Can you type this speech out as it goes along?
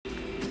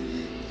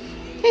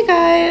Hey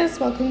guys,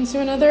 welcome to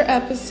another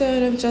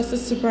episode of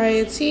Justice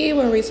Sobriety,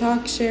 where we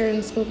talk, share,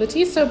 and spill the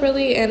tea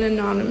soberly and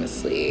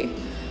anonymously.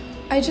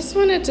 I just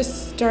wanted to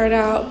start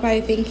out by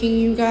thanking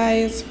you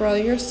guys for all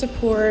your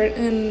support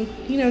and,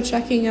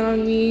 checking in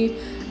on me,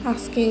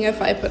 asking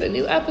if I put a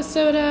new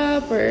episode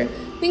up or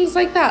things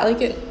like that.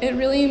 It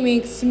really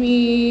makes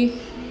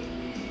me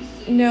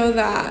know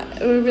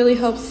that, it really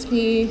helps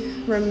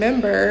me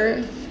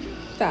remember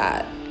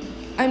that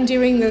I'm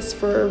doing this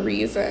for a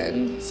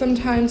reason.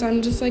 Sometimes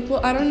I'm just like, well,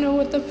 I don't know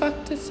what the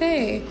fuck to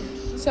say.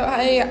 So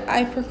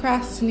I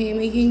procrastinate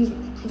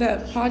making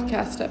the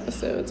podcast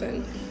episodes.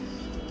 And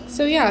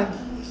so, yeah,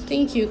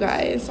 thank you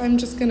guys. I'm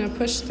just going to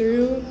push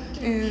through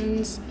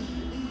and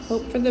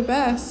hope for the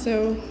best.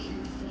 So,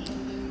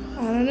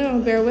 I don't know,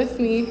 bear with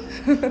me.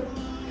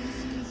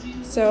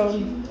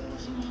 So,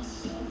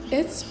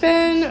 it's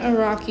been a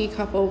rocky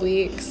couple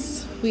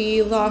weeks.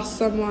 We lost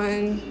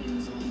someone,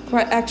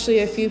 actually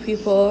a few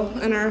people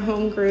in our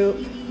home group,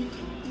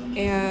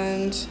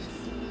 and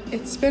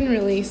it's been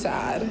really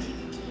sad.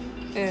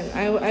 And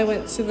I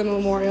went to the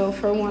memorial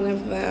for one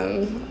of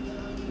them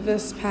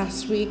this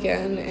past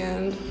weekend,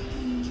 and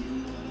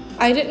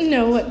I didn't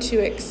know what to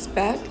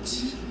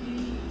expect,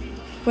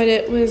 but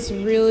it was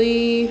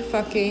really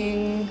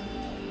fucking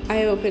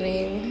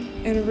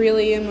eye-opening and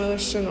really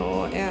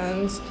emotional,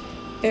 and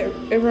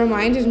it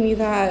reminded me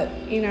that,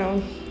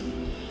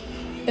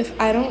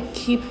 if I don't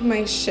keep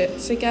my shit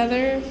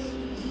together,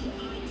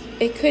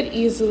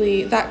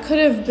 that could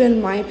have been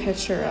my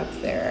picture up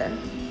there.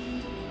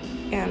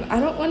 And I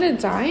don't want to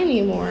die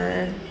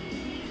anymore.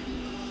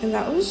 And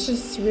that was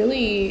just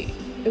really,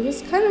 it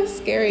was kind of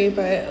scary,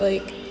 but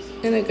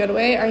in a good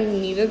way. I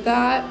needed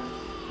that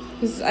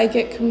because I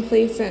get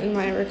complacent in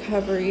my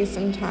recovery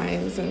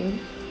sometimes, and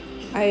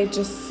I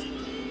just,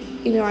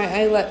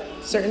 I let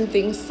certain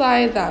things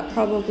slide that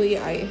probably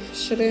I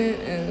shouldn't,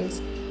 and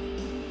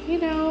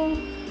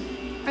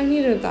I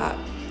needed that.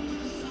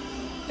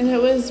 And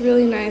it was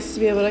really nice to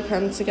be able to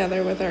come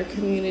together with our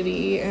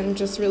community and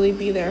just really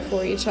be there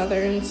for each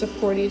other and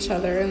support each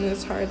other in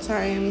this hard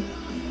time,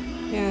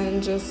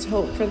 and just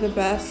hope for the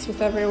best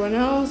with everyone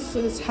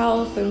else's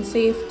health and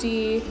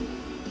safety.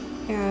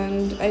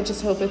 And I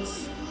just hope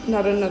it's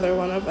not another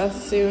one of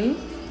us soon.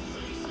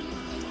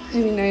 I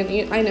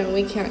mean, I know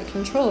we can't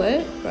control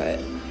it, but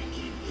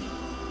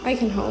I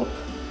can hope.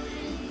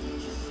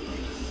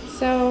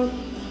 So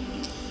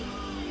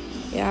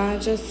yeah,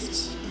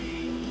 just,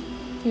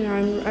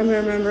 I'm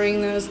remembering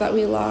those that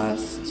we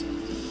lost,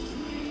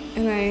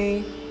 and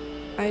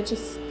I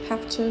just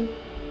have to,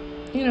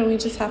 we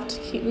just have to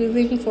keep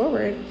moving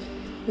forward.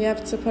 We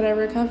have to put our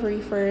recovery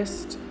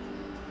first.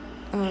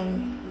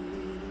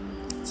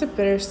 It's a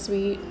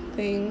bittersweet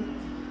thing,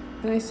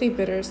 and I say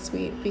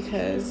bittersweet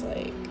because,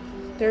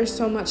 there's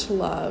so much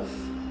love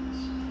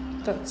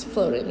that's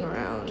floating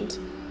around,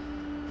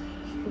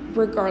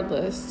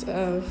 regardless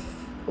of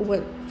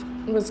what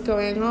was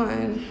going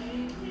on.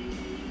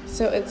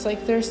 So it's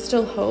there's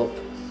still hope.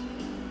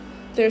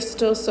 There's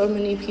still so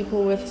many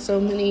people with so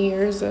many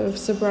years of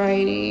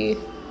sobriety,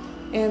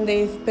 and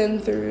they've been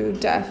through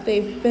death.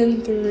 They've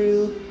been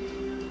through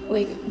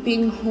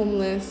being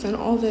homeless and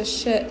all this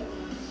shit,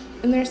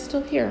 and they're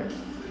still here.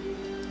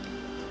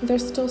 They're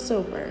still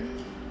sober.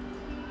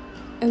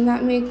 And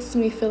that makes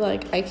me feel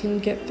like I can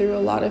get through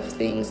a lot of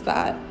things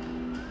that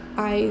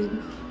I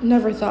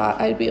never thought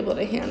I'd be able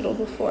to handle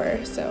before.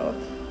 So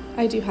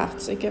I do have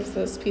to give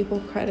those people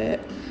credit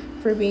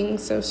for being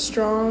so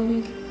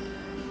strong,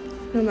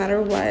 no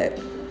matter what.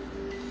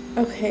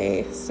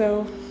 Okay,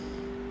 so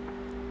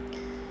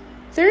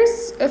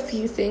there's a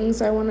few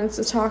things I wanted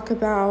to talk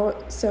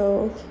about.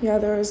 So yeah,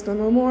 there was the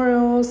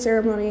memorial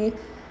ceremony.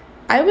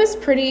 I was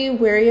pretty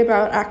wary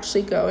about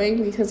actually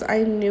going because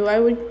I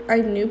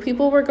knew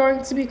people were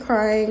going to be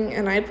crying,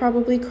 and I'd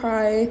probably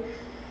cry.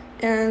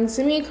 And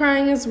to me,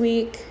 crying is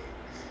weak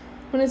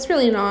when it's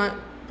really not,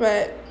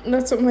 but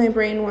that's what my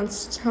brain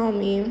wants to tell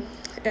me.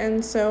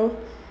 And so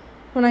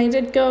when I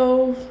did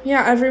go,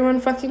 yeah,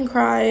 everyone fucking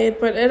cried,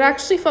 but it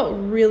actually felt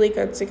really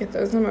good to get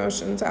those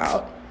emotions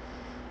out.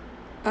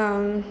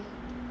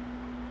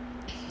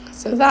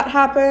 So that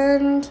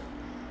happened,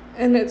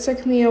 and it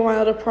took me a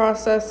while to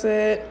process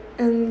it.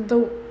 And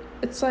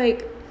it's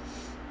him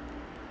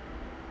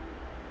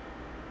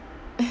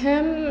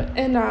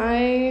and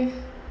I,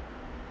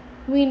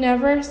 we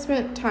never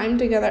spent time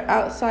together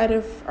outside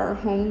of our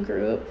home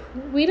group.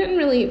 We didn't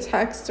really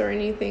text or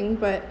anything,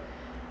 but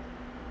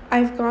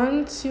I've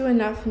gone to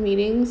enough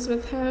meetings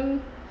with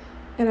him,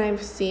 and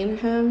I've seen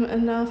him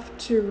enough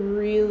to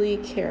really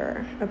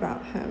care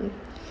about him.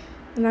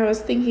 And I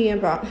was thinking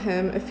about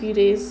him a few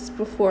days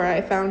before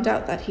I found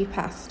out that he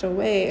passed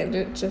away, and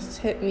it just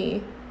hit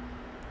me.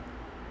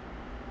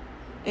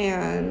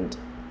 And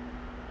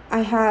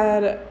I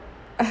had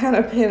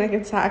a panic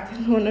attack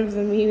in one of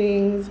the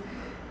meetings,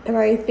 and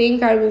I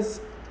think I was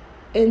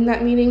in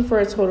that meeting for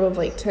a total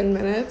of 10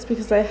 minutes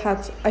because I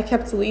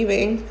kept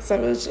leaving because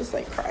I was just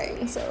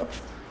crying. So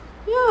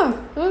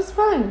yeah, it was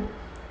fun.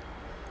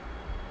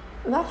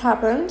 That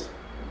happened.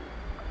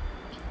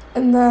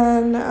 And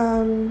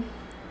then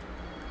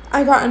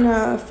I got in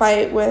a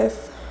fight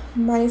with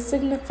my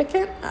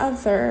significant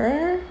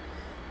other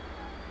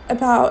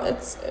about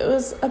it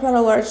was about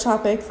a large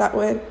topic that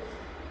would,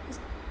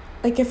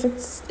 like, if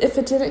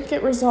it didn't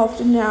get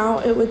resolved now,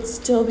 it would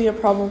still be a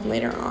problem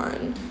later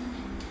on.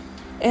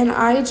 And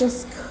I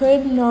just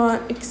could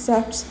not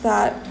accept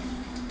that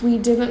we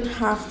didn't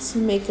have to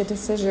make a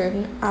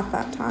decision at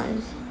that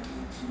time.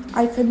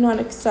 I could not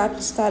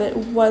accept that it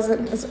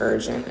wasn't as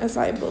urgent as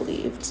I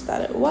believed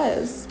that it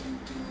was.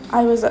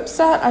 I was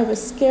upset, I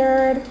was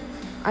scared,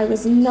 I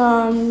was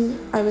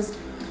numb, I was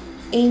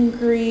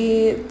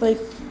angry, like,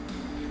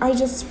 I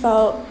just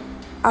felt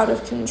out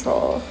of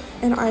control,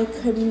 and I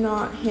could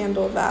not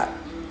handle that,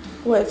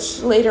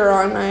 which later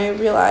on I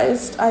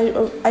realized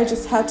I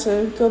just had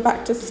to go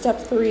back to step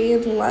 3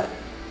 and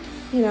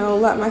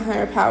let my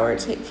higher power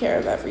take care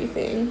of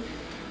everything.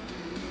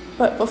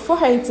 But before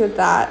I did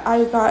that,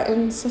 I got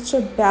in such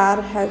a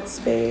bad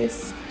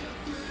headspace.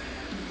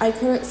 I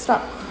couldn't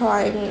stop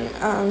crying.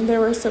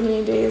 There were so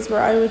many days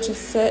where I would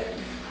just sit,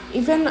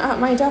 even at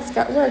my desk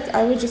at work,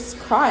 I would just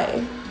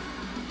cry.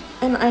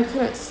 And I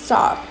couldn't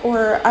stop.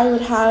 Or I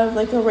would have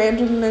like a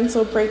random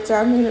mental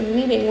breakdown in a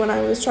meeting when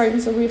I was trying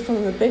to read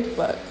from the big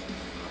book.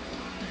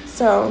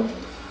 So,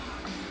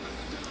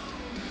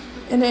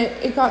 and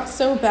it got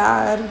so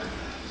bad.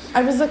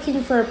 I was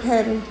looking for a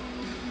pen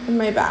in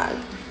my bag.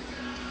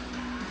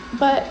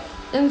 But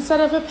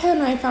instead of a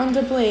pen, I found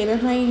a blade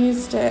and I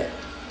used it.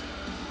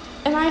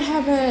 And I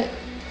haven't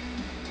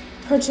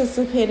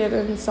participated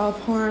in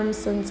self-harm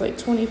since like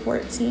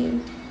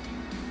 2014.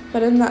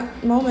 But in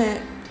that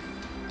moment,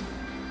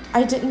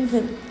 I didn't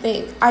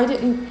think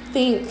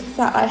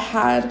that I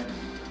had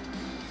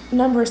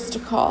numbers to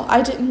call.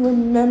 I didn't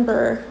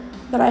remember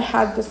that I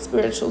had the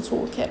spiritual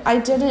toolkit. I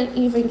didn't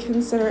even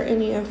consider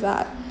any of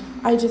that.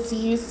 I just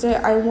used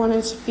it. I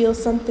wanted to feel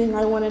something.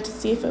 I wanted to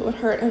see if it would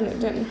hurt, and it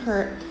didn't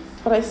hurt.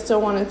 But I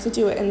still wanted to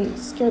do it, and it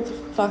scared the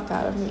fuck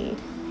out of me.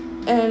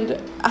 And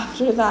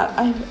after that,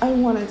 I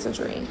wanted to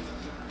drink.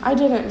 I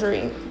didn't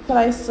drink, but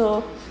I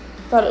still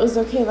thought it was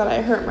okay that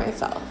I hurt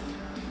myself.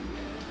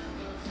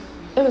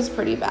 It was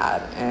pretty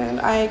bad, and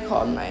I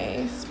called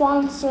my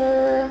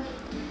sponsor.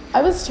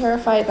 I was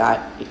terrified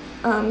that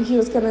he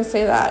was going to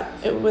say that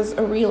it was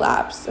a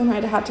relapse and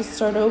I'd had to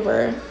start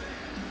over,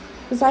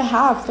 because I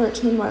have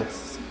 13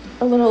 months,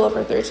 a little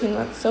over 13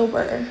 months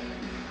sober.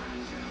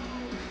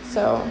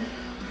 So,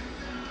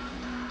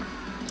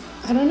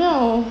 I don't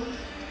know.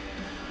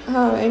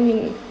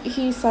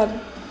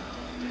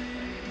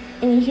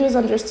 He was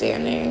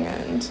understanding,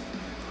 and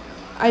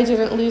I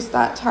didn't lose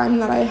that time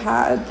that I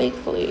had,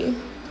 thankfully.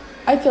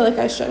 I feel like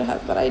I should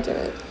have, but I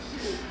didn't.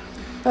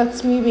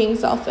 That's me being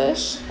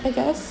selfish, I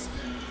guess.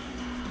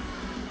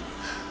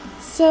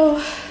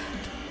 So,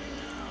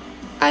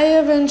 I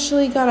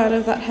eventually got out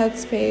of that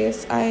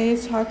headspace. I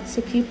talked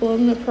to people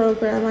in the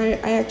program. I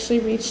actually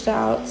reached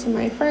out to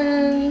my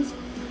friends.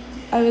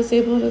 I was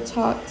able to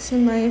talk to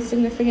my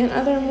significant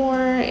other more,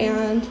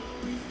 and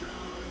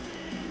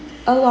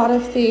a lot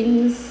of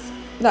things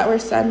that were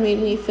said made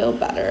me feel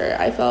better.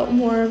 I felt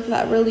more of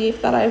that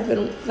relief that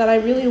I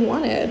really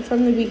wanted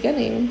from the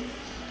beginning.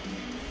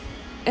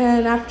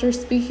 And after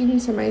speaking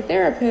to my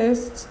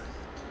therapist,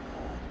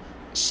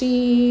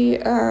 she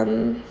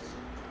brought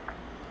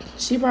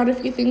a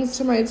few things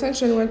to my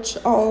attention, which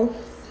I'll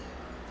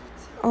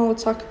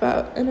talk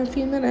about in a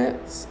few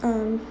minutes.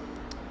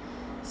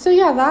 So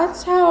yeah,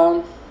 that's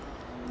how,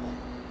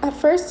 at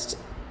first,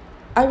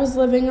 I was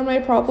living in my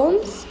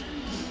problems,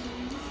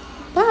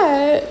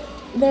 but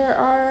there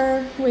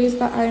are ways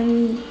that I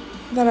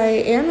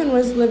am and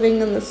was living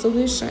in the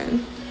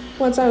solution.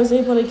 Once I was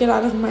able to get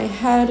out of my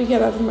head,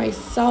 get out of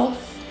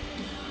myself,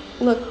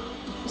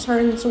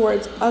 turn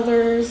towards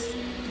others.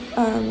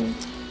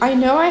 I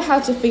know I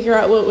had to figure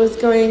out what was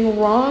going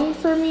wrong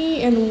for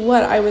me and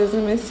what I was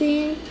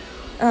missing.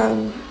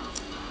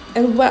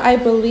 And what I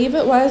believe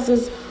it was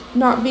is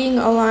not being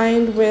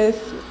aligned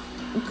with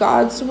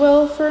God's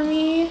will for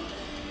me,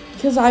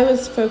 because I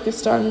was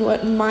focused on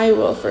what my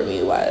will for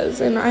me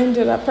was, and I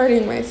ended up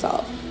hurting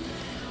myself.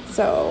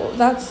 So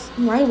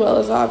my will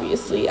is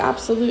obviously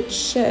absolute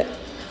shit.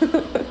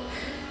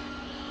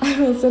 I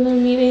was in a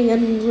meeting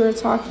and we were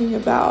talking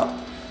about,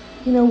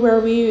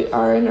 where we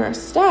are in our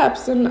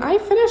steps, and I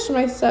finished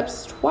my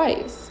steps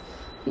twice.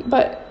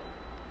 But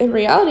in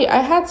reality,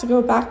 I had to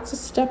go back to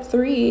step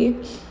 3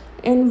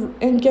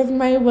 and give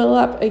my will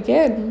up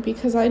again,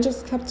 because I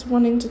just kept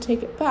wanting to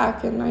take it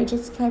back, and I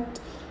just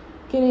kept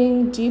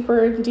getting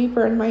deeper and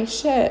deeper in my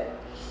shit.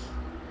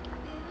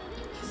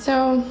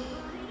 So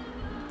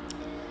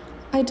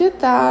I did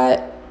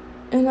that,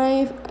 and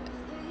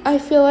I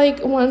feel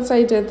like once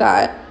I did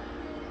that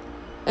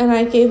and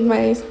I gave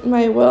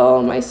my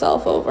will,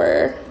 myself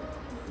over,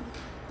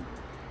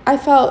 I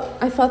felt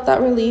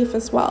that relief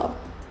as well.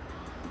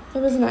 It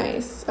was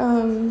nice.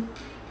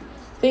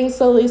 Things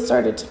slowly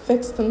started to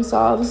fix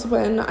themselves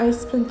when I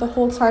spent the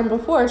whole time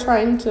before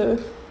trying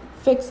to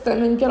fix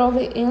them and get all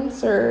the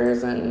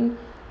answers and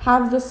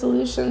have the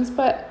solutions.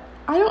 But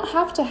I don't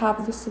have to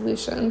have the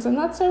solutions, and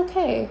that's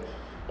okay.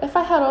 If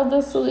I had all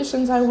those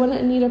solutions, I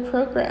wouldn't need a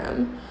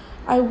program.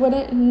 I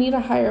wouldn't need a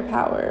higher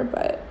power,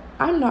 but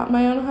I'm not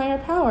my own higher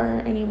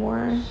power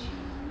anymore.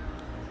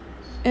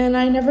 And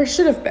I never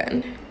should have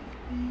been.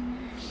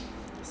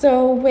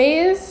 So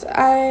ways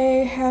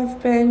I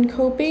have been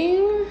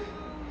coping,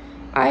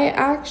 I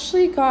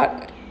actually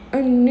got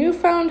a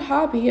newfound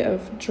hobby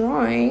of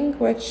drawing,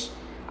 which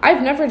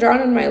I've never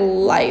drawn in my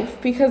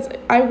life because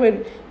I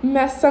would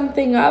mess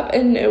something up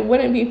and it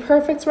wouldn't be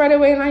perfect right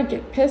away and I'd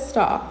get pissed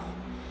off.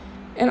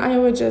 And I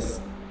would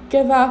just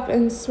give up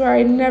and swear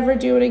I'd never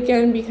do it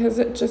again because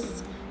it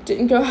just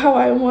didn't go how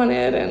I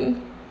wanted.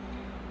 And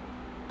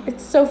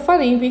it's so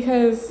funny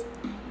because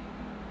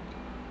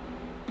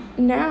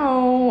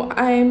now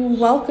I'm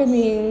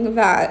welcoming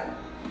that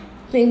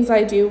things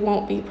I do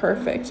won't be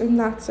perfect, and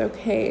that's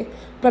okay,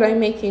 but I'm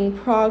making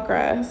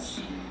progress.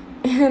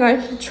 And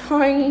I'm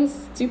drawing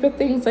stupid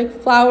things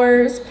like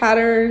flowers,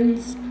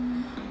 patterns,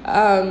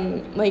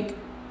 like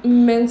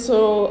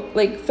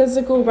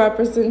physical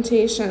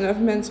representation of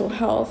mental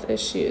health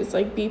issues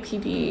like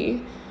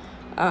BPD.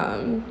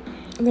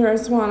 There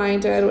was one I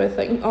did with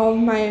like all of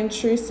my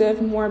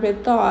intrusive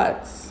morbid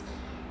thoughts,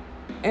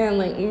 and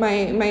like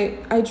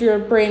I drew a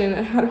brain and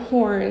it had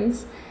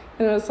horns,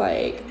 and it was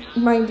like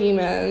my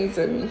demons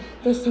and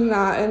this and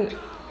that, and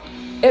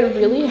it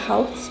really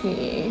helped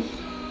me.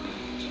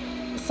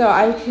 So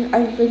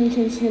I've been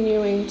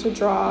continuing to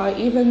draw,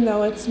 even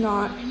though it's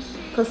not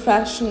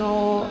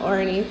professional or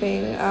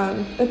anything.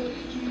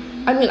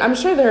 I'm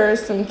sure there are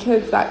some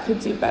kids that could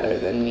do better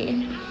than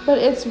me, but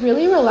it's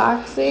really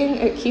relaxing.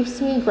 It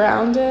keeps me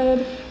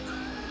grounded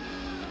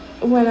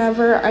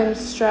whenever I'm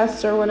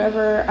stressed or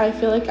whenever I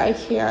feel like I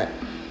can't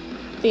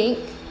think,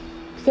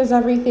 because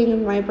everything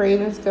in my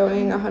brain is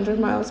going 100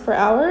 miles per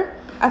hour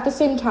at the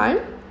same time.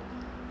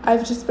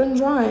 I've just been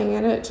drawing,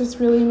 and it just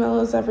really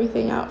mellows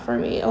everything out for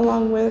me,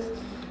 along with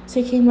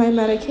taking my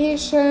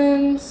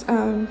medications.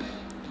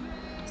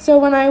 So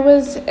when I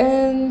was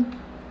in...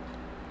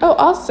 Oh,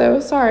 also,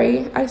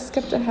 sorry, I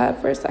skipped ahead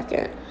for a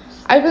second.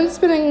 I've been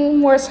spending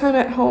more time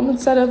at home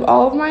instead of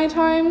all of my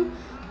time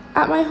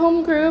at my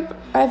home group.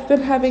 I've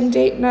been having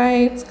date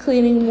nights,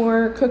 cleaning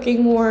more,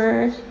 cooking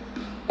more,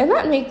 and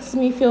that makes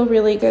me feel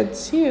really good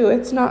too.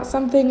 It's not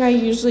something I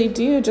usually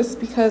do just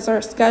because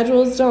our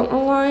schedules don't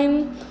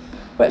align.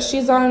 But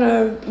she's on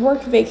a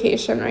work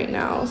vacation right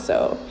now,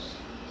 so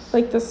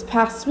like this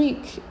past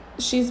week,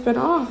 she's been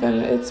off,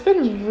 and it's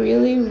been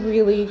really,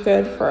 really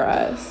good for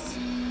us.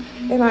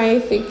 And I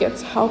think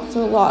it's helped a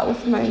lot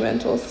with my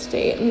mental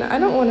state. And I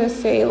don't want to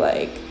say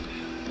like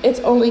it's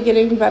only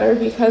getting better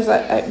because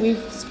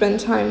we've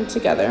spent time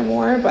together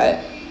more, but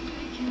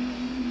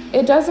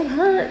it doesn't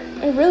hurt.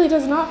 It really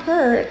does not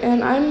hurt,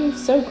 and I'm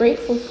so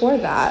grateful for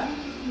that.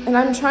 And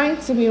I'm trying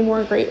to be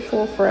more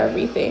grateful for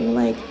everything.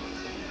 Like,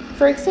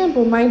 for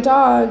example, my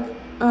dog,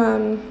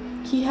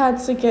 he had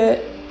to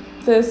get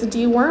this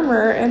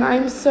dewormer, and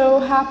I'm so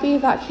happy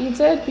that he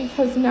did,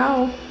 because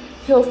now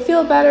he'll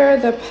feel better,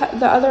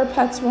 the other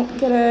pets won't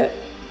get it,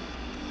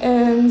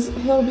 and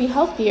he'll be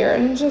healthier.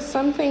 And just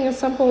something as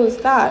simple as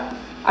that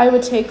I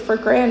would take for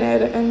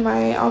granted in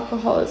my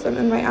alcoholism,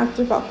 in my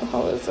active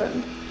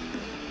alcoholism.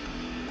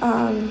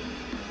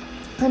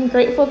 I'm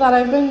grateful that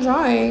I've been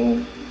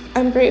drawing.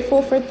 I'm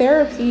grateful for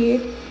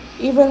therapy,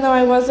 even though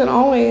I wasn't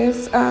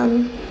always.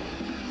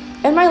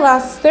 In my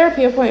last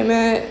therapy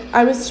appointment,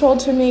 I was told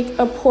to make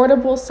a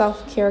portable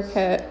self-care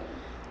kit.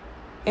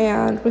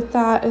 And with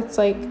that, it's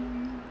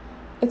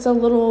a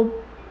little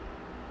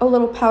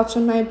pouch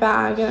in my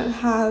bag, and it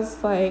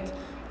has like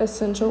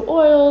essential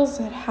oils,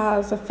 it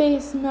has a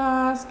face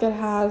mask, it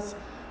has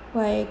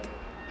like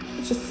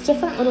just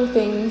different little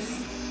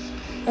things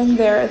in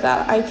there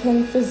that I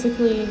can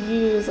physically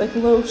use, like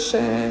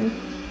lotion,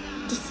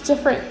 just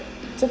different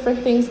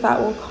things that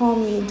will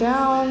calm me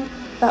down,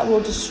 that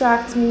will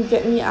distract me,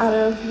 get me out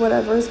of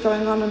whatever's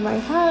going on in my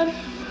head.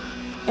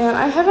 And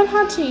I haven't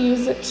had to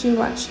use it too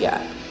much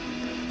yet,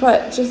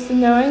 but just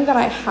knowing that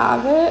I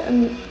have it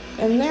and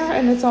in there,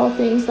 and it's all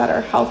things that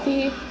are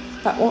healthy,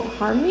 that won't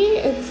harm me,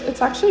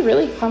 it's actually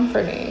really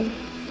comforting.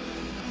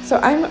 So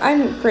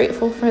I'm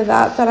grateful for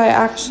that I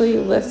actually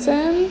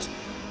listened,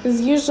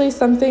 because usually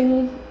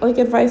something like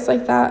advice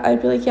like that,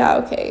 I'd be like, yeah,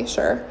 okay,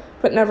 sure,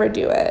 but never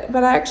do it.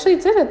 But I actually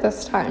did it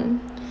this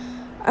time.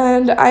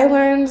 And I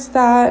learned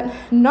that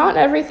not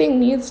everything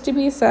needs to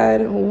be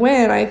said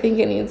when I think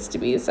it needs to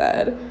be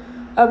said.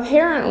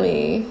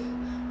 Apparently,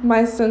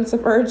 my sense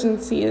of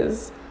urgency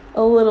is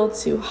a little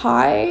too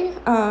high.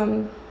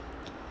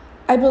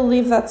 I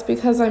believe that's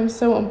because I'm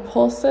so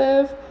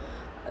impulsive.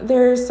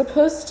 There's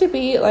supposed to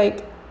be,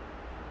 like,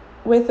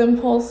 with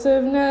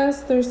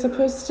impulsiveness, there's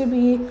supposed to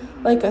be,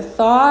 like, a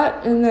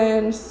thought and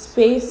then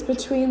space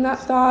between that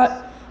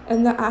thought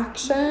and the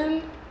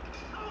action.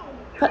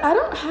 But I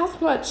don't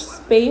have much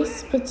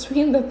space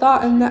between the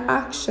thought and the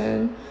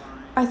action.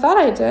 I thought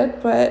I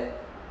did, but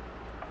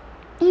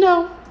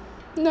no,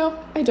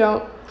 I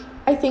don't.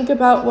 I think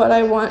about what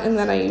I want, and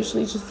then I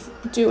usually just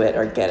do it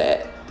or get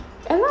it.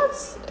 And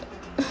that's,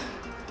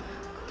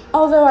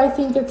 although I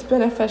think it's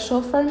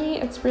beneficial for me,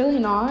 it's really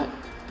not.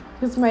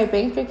 because my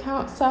bank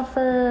account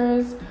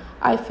suffers,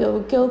 I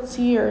feel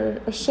guilty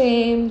or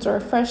ashamed or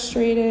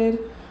frustrated,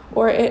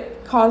 or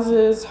it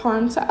causes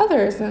harm to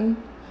others, and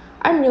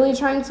I'm really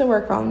trying to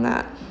work on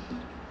that.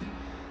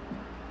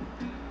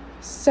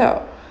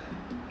 So,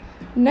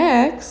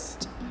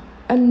 next,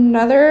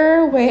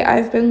 another way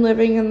I've been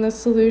living in the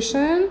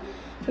solution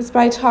is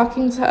by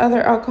talking to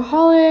other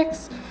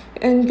alcoholics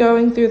and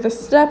going through the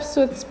steps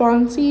with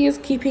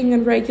sponsees, keeping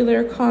in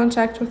regular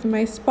contact with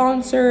my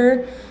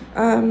sponsor.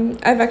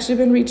 I've actually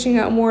been reaching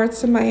out more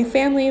to my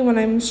family when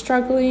I'm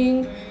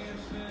struggling,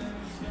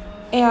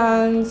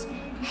 and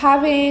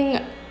having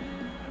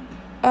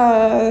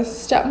a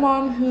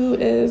stepmom who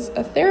is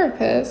a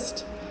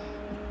therapist,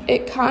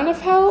 it kind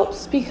of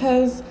helps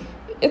because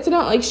it's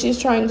not like she's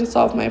trying to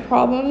solve my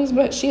problems,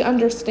 but she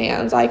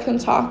understands. I can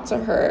talk to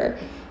her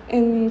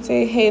and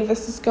say, hey,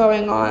 this is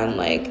going on,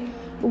 like,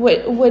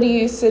 what do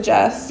you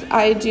suggest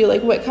I do?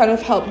 Like, what kind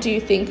of help do you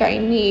think I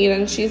need?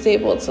 And she's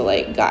able to,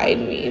 like, guide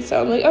me.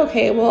 So I'm like,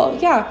 okay, well,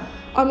 yeah,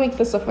 I'll make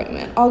this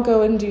appointment. I'll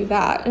go and do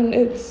that. And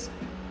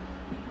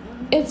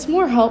it's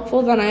more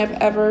helpful than I've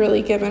ever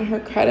really given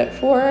her credit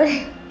for.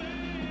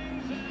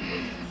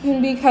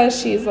 And because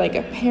she's, like,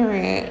 a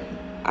parent,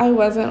 I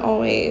wasn't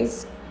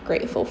always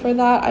grateful for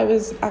that. I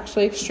was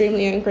actually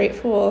extremely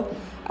ungrateful.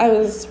 I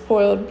was a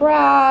spoiled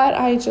brat.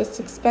 I just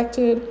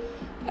expected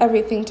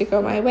everything to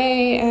go my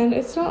way, and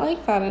it's not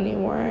like that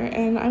anymore,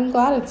 and I'm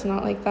glad it's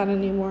not like that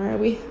anymore.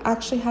 We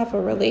actually have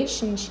a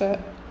relationship,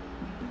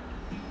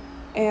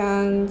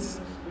 and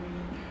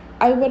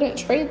I wouldn't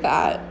trade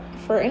that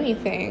for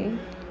anything.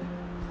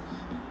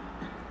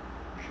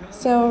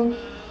 So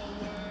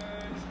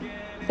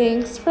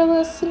thanks for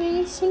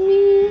listening to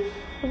me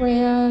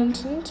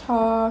rant and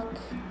talk.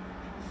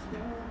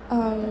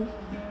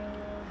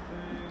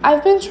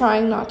 I've been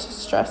trying not to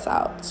stress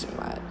out too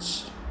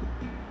much,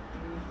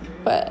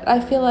 but I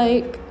feel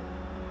like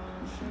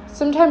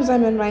sometimes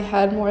I'm in my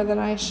head more than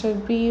I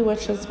should be,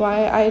 which is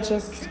why I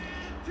just,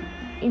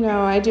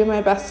 I do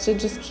my best to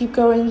just keep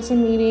going to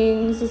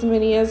meetings, as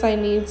many as I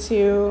need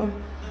to,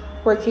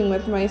 working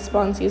with my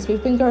sponsees.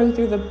 We've been going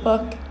through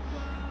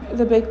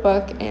the big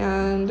book,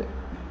 and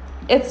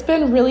it's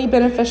been really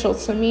beneficial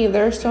to me.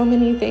 There are so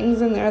many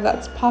things in there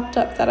that's popped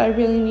up that I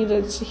really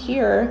needed to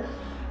hear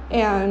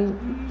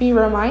and be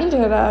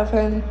reminded of,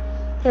 and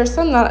there's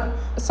some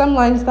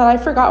lines that I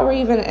forgot were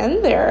even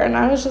in there, and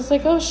I was just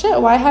like, oh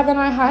shit, why haven't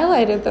I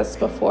highlighted this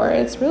before?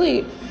 It's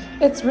really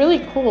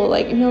cool.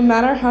 Like, no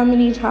matter how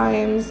many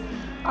times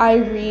I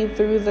read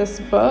through this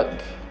book,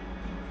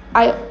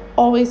 I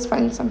always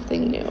find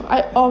something new.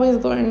 I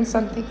always learn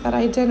something that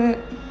I didn't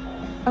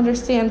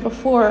understand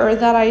before, or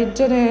that I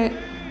didn't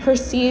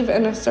perceive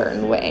in a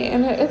certain way,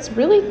 and it's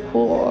really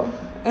cool,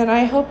 and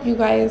I hope you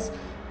guys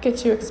get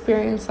to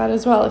experience that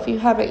as well. If you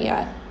haven't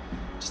yet,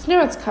 just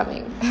know it's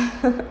coming.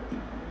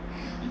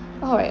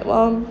 All right,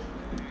 well,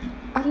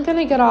 I'm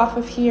gonna get off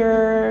of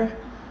here,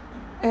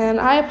 and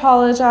I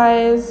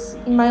apologize.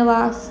 My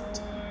last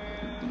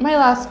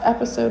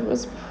episode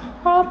was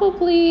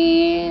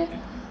probably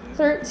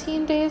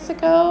 13 days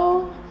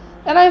ago,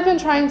 and I've been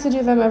trying to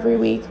do them every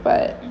week,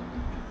 but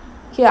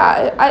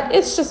yeah,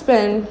 it's just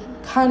been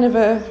kind of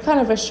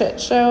a shit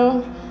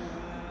show.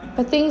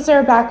 But things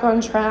are back on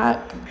track.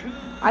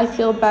 I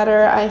feel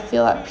better. I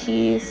feel at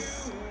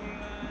peace,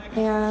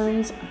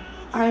 and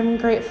I'm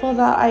grateful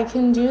that I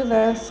can do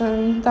this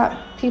and that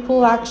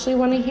people actually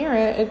want to hear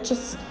it.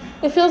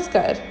 It feels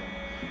good.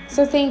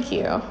 So thank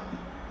you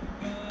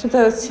to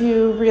those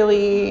who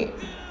really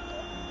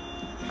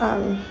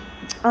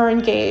are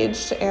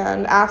engaged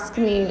and ask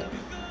me,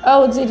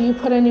 oh, did you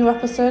put a new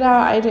episode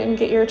out? I didn't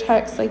get your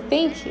text. Like,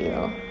 thank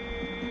you.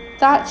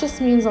 That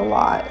just means a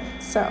lot.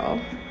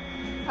 So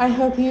I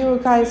hope you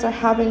guys are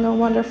having a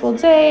wonderful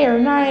day or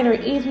night or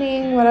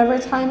evening, whatever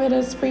time it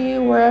is for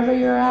you, wherever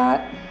you're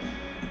at.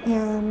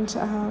 And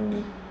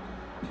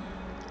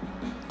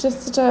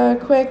just a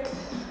quick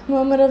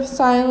moment of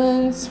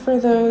silence for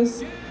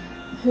those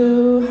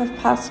who have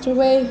passed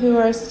away, who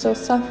are still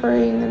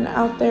suffering and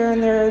out there in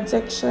their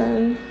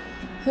addiction,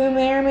 who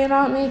may or may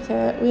not make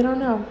it. We don't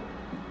know.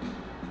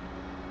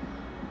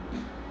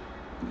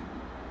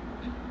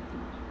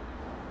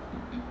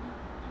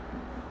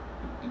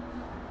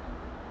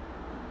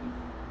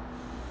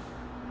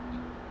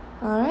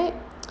 All right.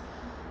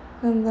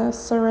 And the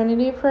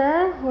Serenity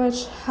Prayer,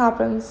 which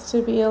happens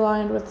to be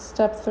aligned with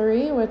Step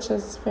 3, which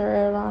is very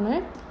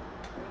ironic.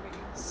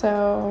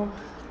 So,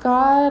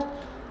 God,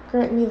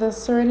 grant me the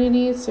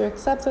serenity to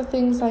accept the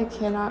things I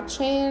cannot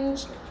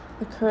change,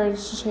 the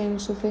courage to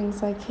change the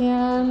things I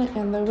can,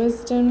 and the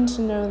wisdom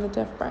to know the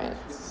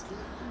difference.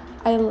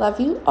 I love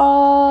you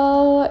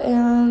all,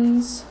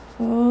 and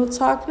we'll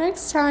talk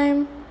next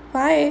time.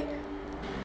 Bye.